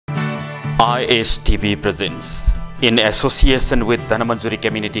ISTB presents, in association with Dhanmanjuri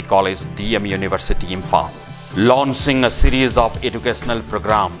Community College, DM University, Imphal, launching a series of educational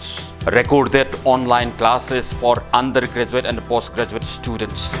programs, recorded online classes for undergraduate and postgraduate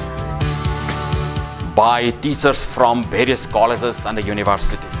students by teachers from various colleges and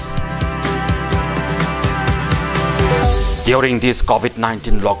universities. During this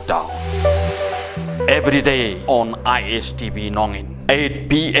COVID-19 lockdown, every day on ISTB Nongin, 8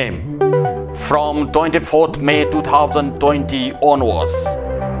 p.m. from 24th May 2020 onwards.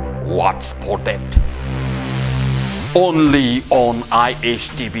 What's for Dept? Only on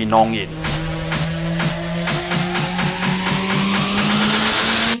ISTB Nongin.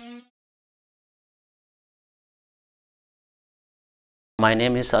 My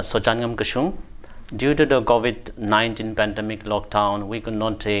name is Sochanngam Kashung. Due to the COVID-19 pandemic lockdown, we could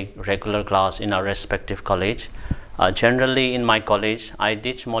not take regular class in our respective college. Generally, in my college, I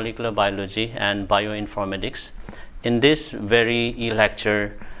teach molecular biology and bioinformatics. In this very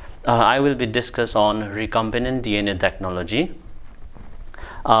e-lecture, I will be discussing on recombinant DNA technology.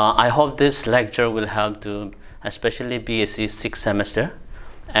 I hope this lecture will help to especially BSc 6th semester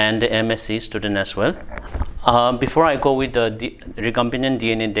and the MSc student as well. Before I go with the recombinant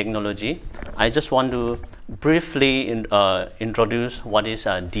DNA technology, I just want to briefly introduce what is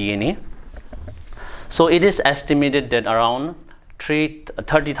DNA. So it is estimated that around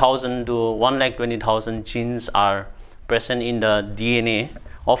 30,000 to 120,000 genes are present in the DNA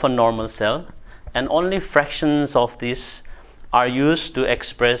of a normal cell, and only fractions of these are used to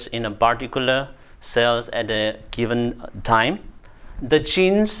express in a particular cells at a given time. The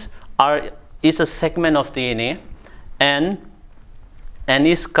genes is a segment of DNA and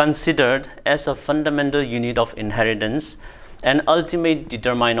is considered as a fundamental unit of inheritance and ultimate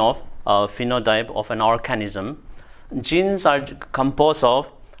determinant of phenotype of an organism. Genes are composed of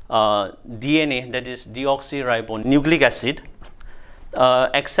DNA, that is deoxyribonucleic acid,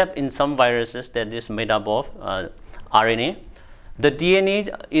 except in some viruses that is made up of RNA. The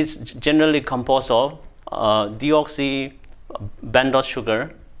DNA is generally composed of deoxybandose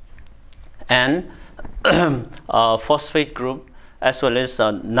sugar and phosphate group, as well as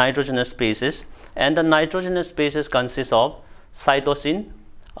nitrogenous bases, and the nitrogenous bases consist of cytosine,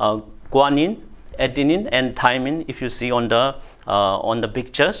 guanine, adenine, and thymine. If you see on the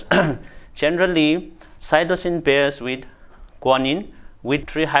pictures, generally cytosine pairs with guanine with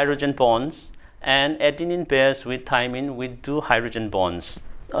 3 hydrogen bonds, and adenine pairs with thymine with 2 hydrogen bonds.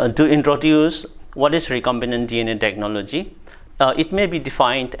 To introduce what is recombinant DNA technology, it may be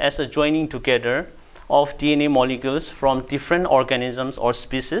defined as a joining together of DNA molecules from different organisms or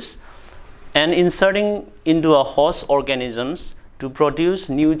species and inserting into a host organisms to produce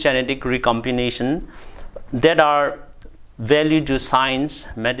new genetic recombination that are valued to science,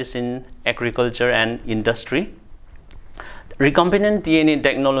 medicine, agriculture, and industry. Recombinant DNA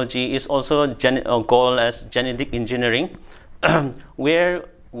technology is also called as genetic engineering, where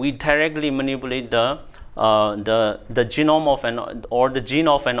we directly manipulate the genome of the gene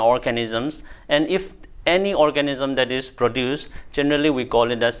of an organisms, and if any organism that is produced, generally we call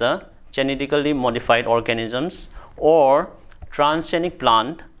it as a genetically modified organisms or transgenic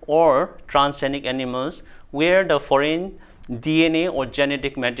plant or transgenic animals, where the foreign DNA or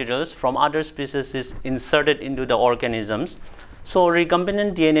genetic materials from other species is inserted into the organisms. So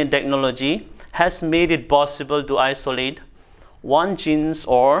recombinant DNA technology has made it possible to isolate one genes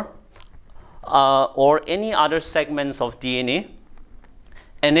or any other segments of DNA,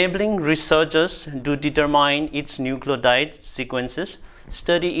 enabling researchers to determine its nucleotide sequences,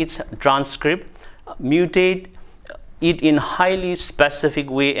 study its transcript, mutate it in highly specific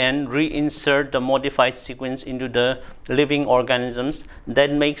way, and reinsert the modified sequence into the living organisms.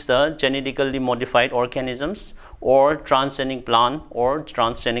 That makes the genetically modified organisms or transgenic plant or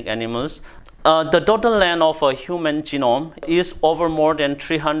transgenic animals. The total length of a human genome is over more than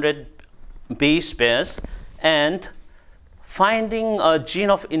 300 base pairs, and finding a gene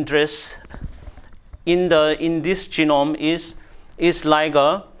of interest in this genome is like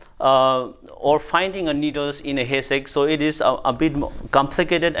or finding a needles in a haystack. So it is a bit more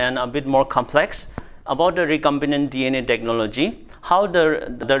complicated and a bit more complex. About the recombinant DNA technology, how the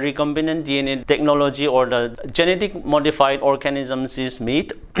recombinant DNA technology or the genetic modified organisms is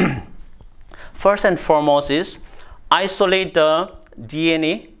made. First and foremost is isolate the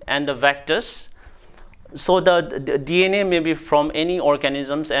DNA and the vectors. So the DNA may be from any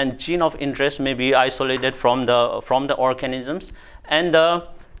organisms, and gene of interest may be isolated from the organisms, and the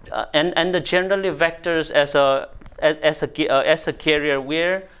generally vectors as a carrier,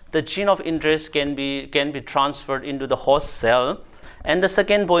 where the gene of interest can be transferred into the host cell. And the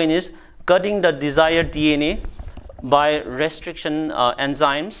second point is cutting the desired DNA by restriction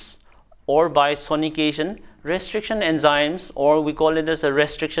enzymes or by sonication. Restriction enzymes, or we call it as a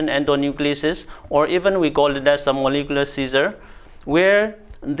restriction endonucleases, or even we call it as a molecular scissor, where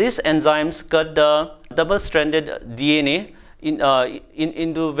these enzymes cut the double-stranded DNA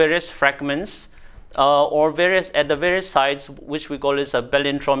into various fragments or at the various sites, which we call as a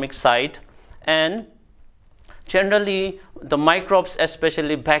palindromic site. And generally, the microbes,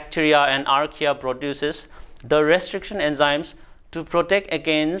 especially bacteria and archaea, produces the restriction enzymes to protect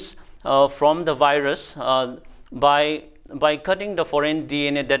against from the virus by cutting the foreign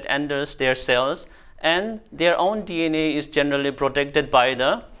DNA that enters their cells, and their own DNA is generally protected by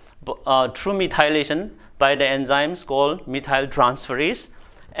the through methylation by the enzymes called methyltransferase.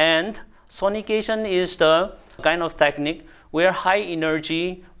 And sonication is the kind of technique where high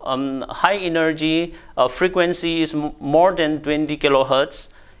energy frequency is more than 20 kilohertz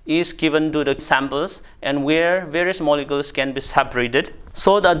is given to the samples, and where various molecules can be separated.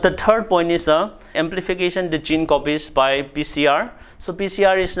 So the third point is amplification the gene copies by PCR. So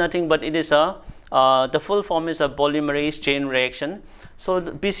PCR is nothing but it is the full form is a polymerase chain reaction. So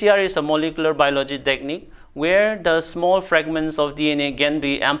the PCR is a molecular biology technique where the small fragments of DNA can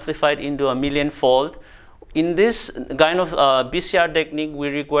be amplified into a millionfold. In this kind of PCR technique, we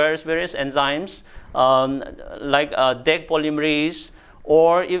require various enzymes like Dept polymerase,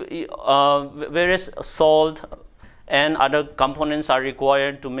 or various salt and other components are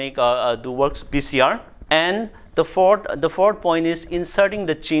required to make the works PCR. And the fourth point is inserting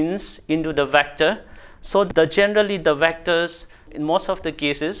the genes into the vector. So generally the vectors, in most of the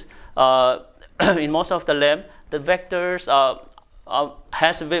cases, in most of the lab, the vectors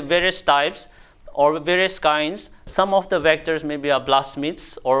has various types or various kinds. Some of the vectors may be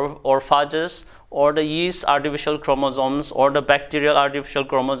plasmids or phages, or the yeast artificial chromosomes, or the bacterial artificial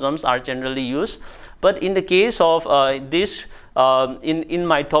chromosomes are generally used. But in the case of this, in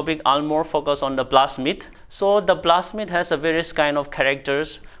my topic, I'll more focus on the plasmid. So the plasmid has a various kind of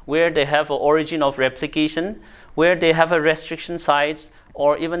characters where they have an origin of replication, where they have a restriction sites,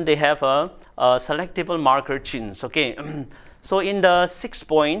 or even they have a selectable marker genes. Okay. So in the sixth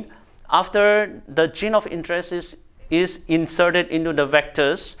point, after the gene of interest is inserted into the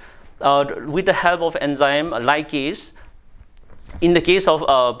vectors, with the help of enzyme lipase, in the case of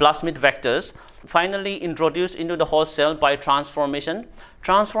plasmid vectors, finally introduced into the host cell by transformation.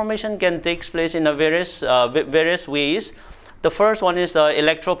 Transformation can take place in various ways. The first one is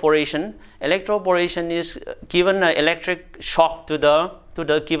electroporation. Electroporation is given an electric shock to the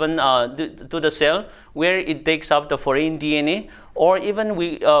cell, where it takes up the foreign DNA, or even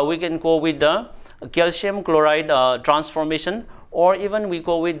we can go with the calcium chloride transformation, or even we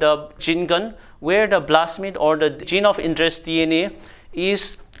go with the gene gun, where the plasmid or the gene of interest DNA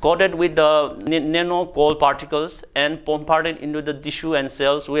is coated with the nano gold particles and bombarded into the tissue and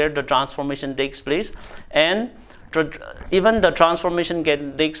cells, where the transformation takes place. And even the transformation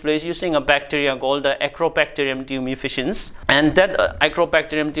takes place using a bacteria called the Acropacterium tumefaciens. And that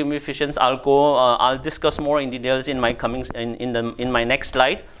Acropacterium tumefaciens I'll discuss more in details in my in my next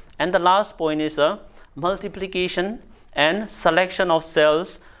slide. And the last point is multiplication and selection of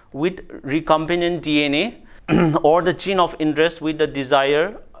cells with recombinant DNA or the gene of interest with the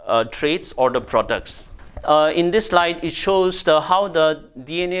desired traits or the products. In this slide, it shows how the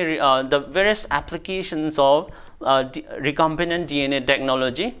DNA, the various applications of recombinant DNA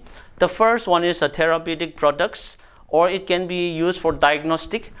technology. The first one is therapeutic products, or it can be used for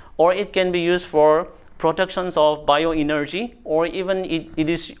diagnostic, or it can be used for productions of bioenergy, or even it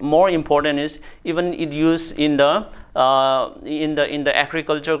is more important is even it used in the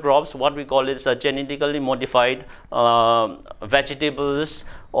agriculture crops, what we call it genetically modified vegetables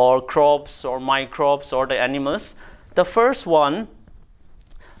or crops or microbes or the animals. The first one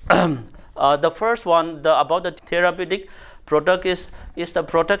about the therapeutic product is the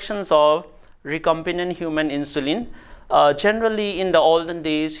productions of recombinant human insulin. Generally, in the olden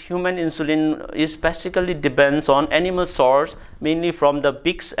days, human insulin is basically depends on animal source, mainly from the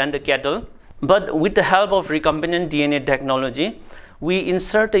pigs and the cattle. But with the help of recombinant DNA technology, we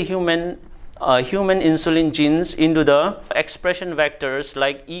insert the human insulin genes into the expression vectors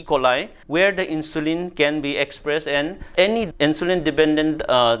like E. coli, where the insulin can be expressed, and any insulin dependent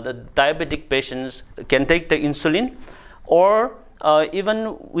diabetic patients can take the insulin, or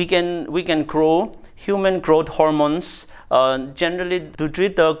even we can grow human growth hormones, generally to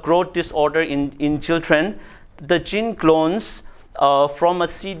treat the growth disorder in children. The gene clones from a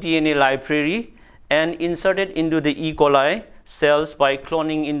cDNA library and inserted into the E. coli cells by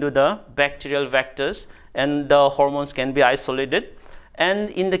cloning into the bacterial vectors, and the hormones can be isolated.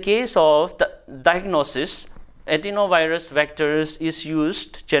 And in the case of the diagnosis, adenovirus vectors is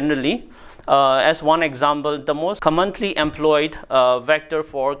used generally. As one example, the most commonly employed vector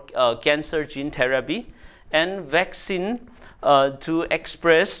for cancer gene therapy and vaccine to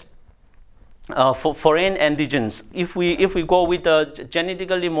express foreign antigens. If we go with the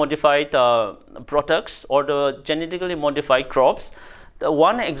genetically modified products or the genetically modified crops, the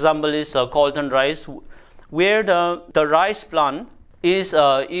one example is cotton rice, where the rice plant is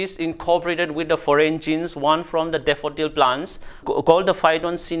incorporated with the foreign genes, one from the daffodil plants called the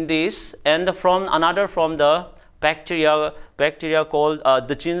phyton synthase, and from another from the bacteria called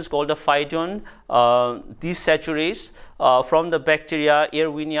the genes called the phyton desaturase from the bacteria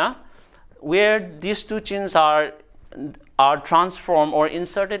Erwinia, where these two genes are transformed or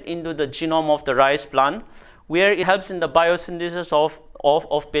inserted into the genome of the rice plant, where it helps in the biosynthesis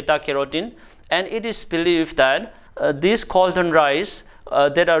of beta carotene. And it is believed that these cotton rice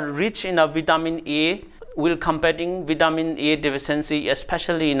that are rich in a vitamin A will combating vitamin A deficiency,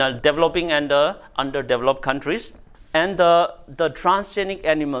 especially in developing and underdeveloped countries. And the transgenic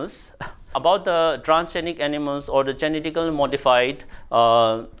animals, about the transgenic animals or the genetically modified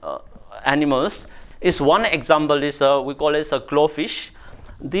animals, is one example is we call it a glowfish.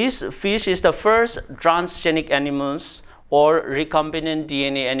 This fish is the first transgenic animals or recombinant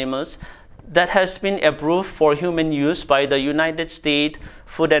DNA animals that has been approved for human use by the United States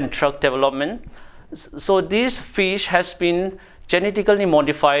Food and Drug Development. So this fish has been genetically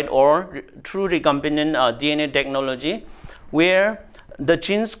modified or through recombinant DNA technology, where the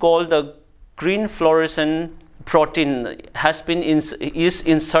genes called the green fluorescent protein has been is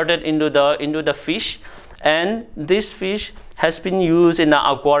inserted into the fish, and this fish has been used in the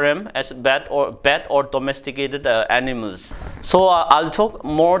aquarium as pet or domesticated animals. So I'll talk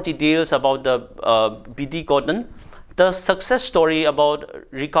more details about the BT cotton. The success story about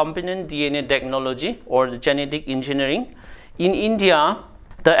recombinant DNA technology or the genetic engineering. In India,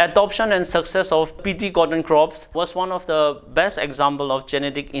 the adoption and success of BT cotton crops was one of the best examples of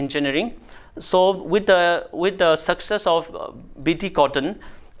genetic engineering. So with the success of BT cotton,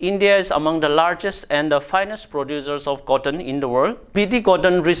 India is among the largest and the finest producers of cotton in the world. BT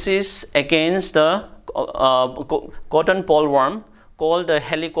cotton resists against the cotton bollworm called the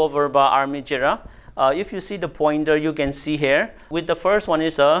Helicoverpa armigera. If you see the pointer, you can see here. With the first one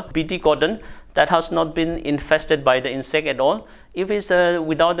is a BT cotton that has not been infested by the insect at all. If it's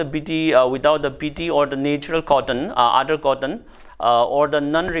without the BT or the natural cotton, other cotton, or the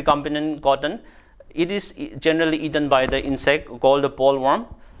non-recombinant cotton, it is generally eaten by the insect called the bollworm.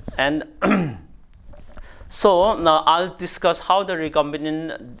 And so now I'll discuss how the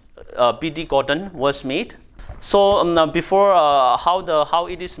recombinant BT cotton was made. So before how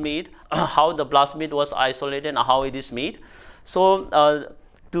it is made, how the plasmid was isolated and how it is made. So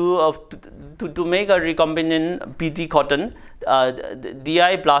to make a recombinant BT cotton,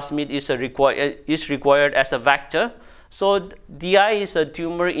 DI plasmid is required as a vector. So DI is a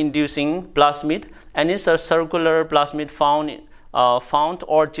tumor-inducing plasmid, and it's a circular plasmid found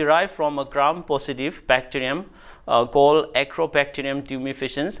or derived from a gram-positive bacterium called Acrobacterium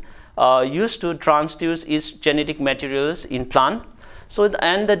tumefaciens, used to transduce its genetic materials in plant. So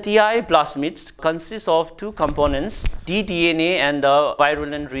and the DI plasmids consist of two components, ddNA and the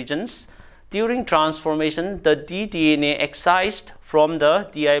virulent regions. During transformation, the ddNA excised from the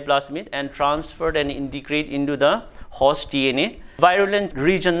DI plasmid and transferred and integrate into the host DNA. Virulent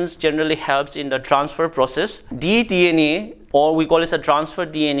regions generally helps in the transfer process. ddNA, or we call it a transfer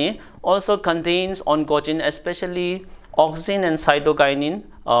DNA, also contains oncogene, especially auxin and cytokinin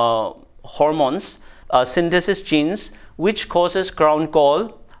hormones, synthesis genes, which causes ground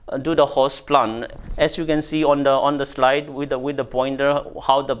call to the host plant. As you can see on the slide with the pointer,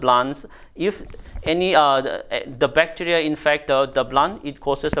 how the plants, if any the bacteria infect the plant, it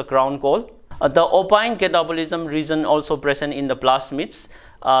causes a ground call. The opine catabolism region also present in the plasmids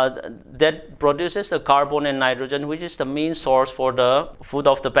that produces the carbon and nitrogen, which is the main source for the food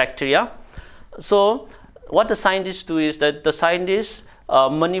of the bacteria. So what the scientists do is that the scientists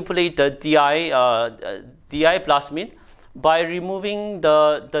manipulate the DI plasmid by removing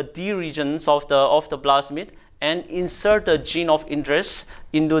the D regions of the plasmid and insert the gene of interest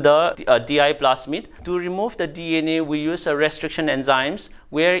into the DI plasmid. To remove the DNA, we use a restriction enzymes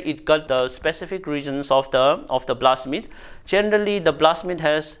where it got the specific regions of the plasmid. Generally, the plasmid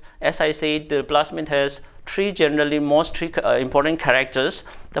has, as I said, the plasmid has three important characters.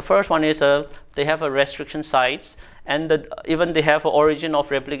 The first one is they have a restriction sites, and even they have an origin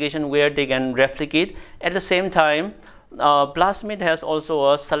of replication where they can replicate. At the same time, plasmid has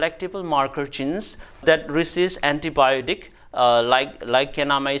also a selectable marker genes that resist antibiotic. like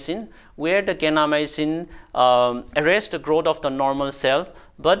kanamycin, where the kanamycin arrests the growth of the normal cell,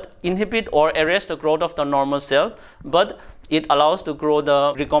 but inhibit or arrest the growth of the normal cell, but it allows to grow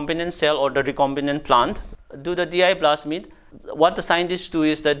the recombinant cell or the recombinant plant. Do the DI plasmid, what the scientists do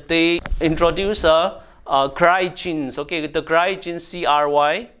is that they introduce a CRY genes, okay, the CRY genes,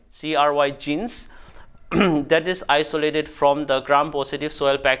 CRY genes that is isolated from the gram-positive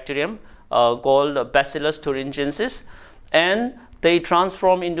soil bacterium called Bacillus thuringiensis, and they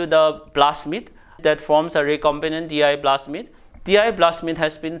transform into the plasmid that forms a recombinant DI plasmid. DI plasmid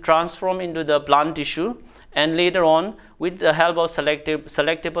has been transformed into the plant tissue, and later on, with the help of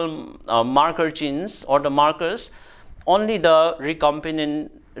selectable marker genes or the markers, only the recombinant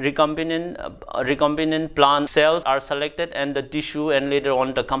plant cells are selected, and the tissue and later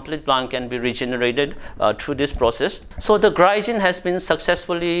on the complete plant can be regenerated through this process. So the CRY gene has been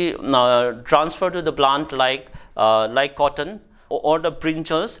successfully transferred to the plant like cotton or the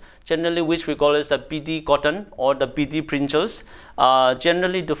brinjals, generally which we call as the PD cotton or the PD brinjals,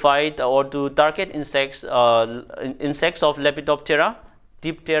 generally to fight or to target insects of Lepidoptera,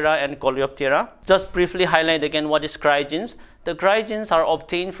 Diptera and Coleoptera. Just briefly highlight again what is CRY genes. The CRY genes are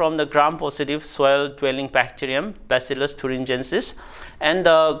obtained from the gram-positive soil-dwelling bacterium Bacillus thuringiensis, and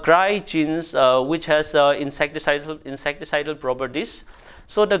the CRY genes which has insecticidal properties.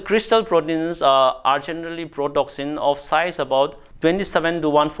 So the crystal proteins are generally protoxin of size about 27 to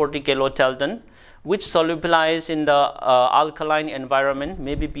 140 kilodalton, which solubilize in the alkaline environment,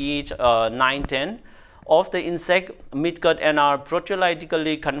 maybe pH 9-10 of the insect midgut, and are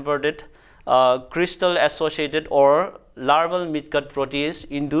proteolytically converted crystal associated or larval midgut protease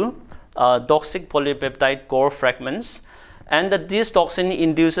into toxic polypeptide core fragments, and that this toxin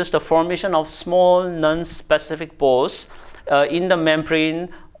induces the formation of small non-specific pores in the membrane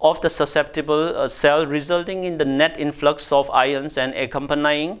of the susceptible cell, resulting in the net influx of ions and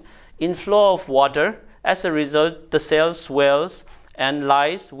accompanying inflow of water. As a result, the cell swells and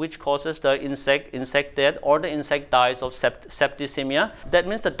lies, which causes the insect death or the insect dies of septicemia. That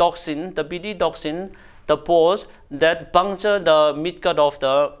means the toxin, the PD toxin, the pores that puncture the midgut of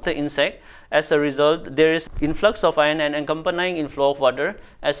the insect. As a result, there is influx of ion and accompanying inflow of water.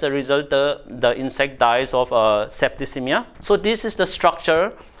 As a result, the insect dies of septicemia. So this is the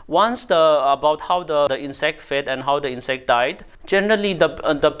structure. Once about how the insect fed and how the insect died. Generally, the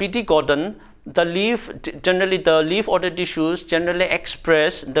PD cotton, the leaf or the tissues generally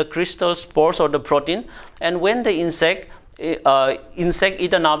express the crystal spores or the protein, and when the insect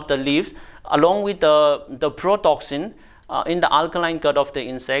eaten up the leaf along with the protoxin in the alkaline gut of the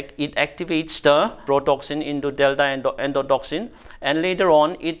insect, it activates the protoxin into delta endotoxin, and later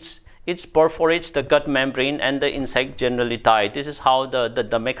on it perforates the gut membrane and the insect generally dies. This is how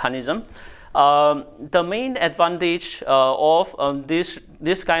the mechanism. The main advantage of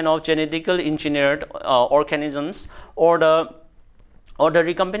this kind of genetically engineered organisms or the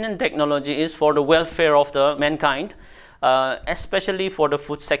recombinant technology is for the welfare of the mankind, especially for the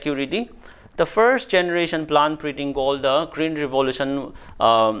food security. The first generation plant breeding called the Green Revolution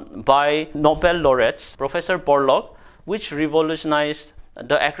by Nobel laureates Professor Borlaug, which revolutionized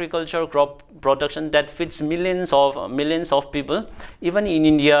the agricultural crop production that feeds millions of people. Even in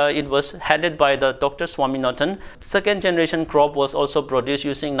India, it was headed by the Dr. Swaminathan. Second generation crop was also produced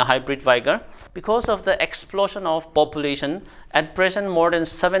using the hybrid vigor. Because of the explosion of population, at present more than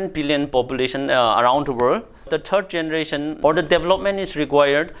 7 billion population around the world, the third generation or the development is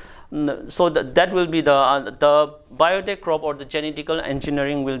required. So that will be the biotech crop or the genetical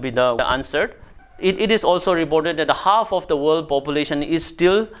engineering will be the answer. It is also reported that half of the world population is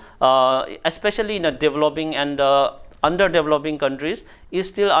still, especially in the developing and underdeveloping countries, is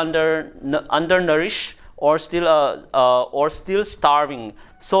still undernourished or still starving.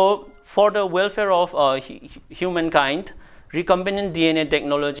 So for the welfare of humankind, recombinant DNA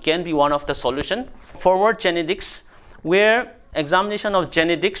technology can be one of the solution. Forward genetics, where examination of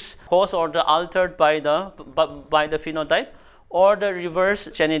genetics caused or altered by the phenotype, or the reverse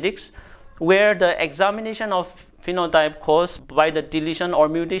genetics, where the examination of phenotype caused by the deletion or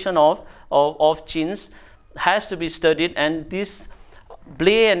mutation of genes has to be studied, and this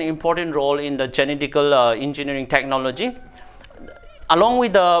play an important role in the genetical engineering technology. Along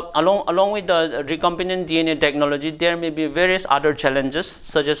with the recombinant DNA technology, there may be various other challenges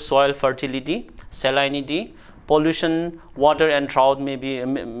such as soil fertility, salinity, pollution, water and drought may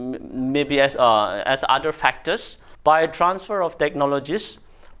be as other factors. By transfer of technologies,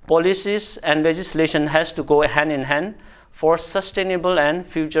 policies and legislation has to go hand in hand for sustainable and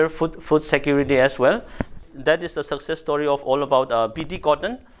future food security as well. That is the success story of all about PD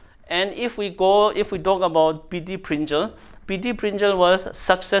cotton. And if we talk about PD brinjal PD brinjal was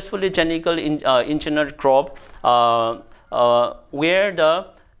successfully genetically engineered crop where the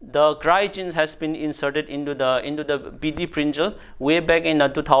GRY genes has been inserted into the PD brinjal way back in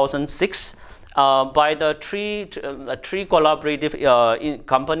 2006 by the three collaborative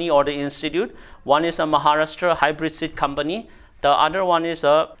company or the institute. One is a Maharashtra hybrid seed company. The other one is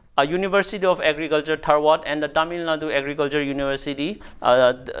a University of Agriculture Tharwad and the Tamil Nadu Agriculture University.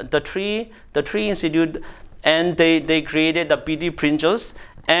 The three institute, and they created the PD brinjals,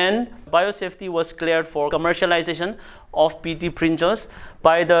 and biosafety was cleared for commercialization of PD brinjals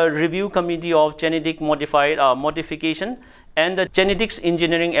by the review committee of genetic modification and the genetics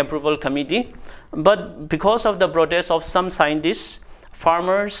engineering approval committee. But because of the protest of some scientists,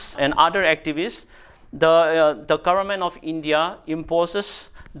 farmers and other activists, the government of India imposes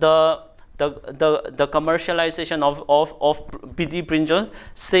the commercialization of PD brinjal,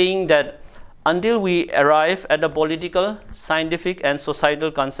 saying that until we arrive at a political, scientific and societal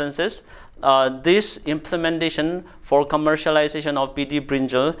consensus, this implementation for commercialization of PD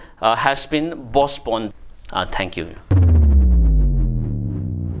brinjal has been postponed. Thank you.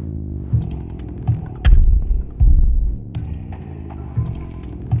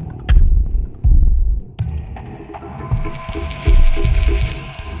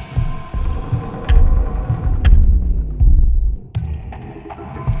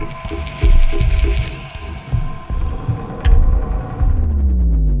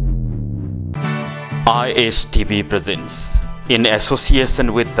 ISTB presents, in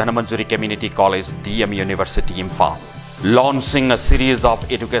association with Dhanmanjuri Community College, Dept University, Imphal, launching a series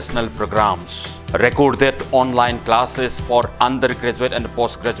of educational programs, recorded online classes for undergraduate and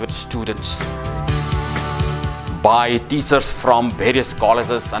postgraduate students by teachers from various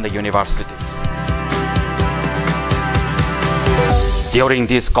colleges and universities. During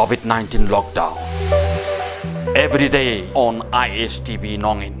this COVID-19 lockdown, every day on ISTB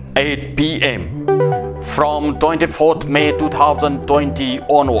Nongin, 8 p.m. from 24th May 2020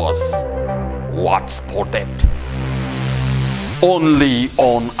 onwards. What's for Dept? Only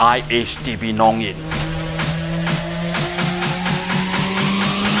on ISTB Nongin.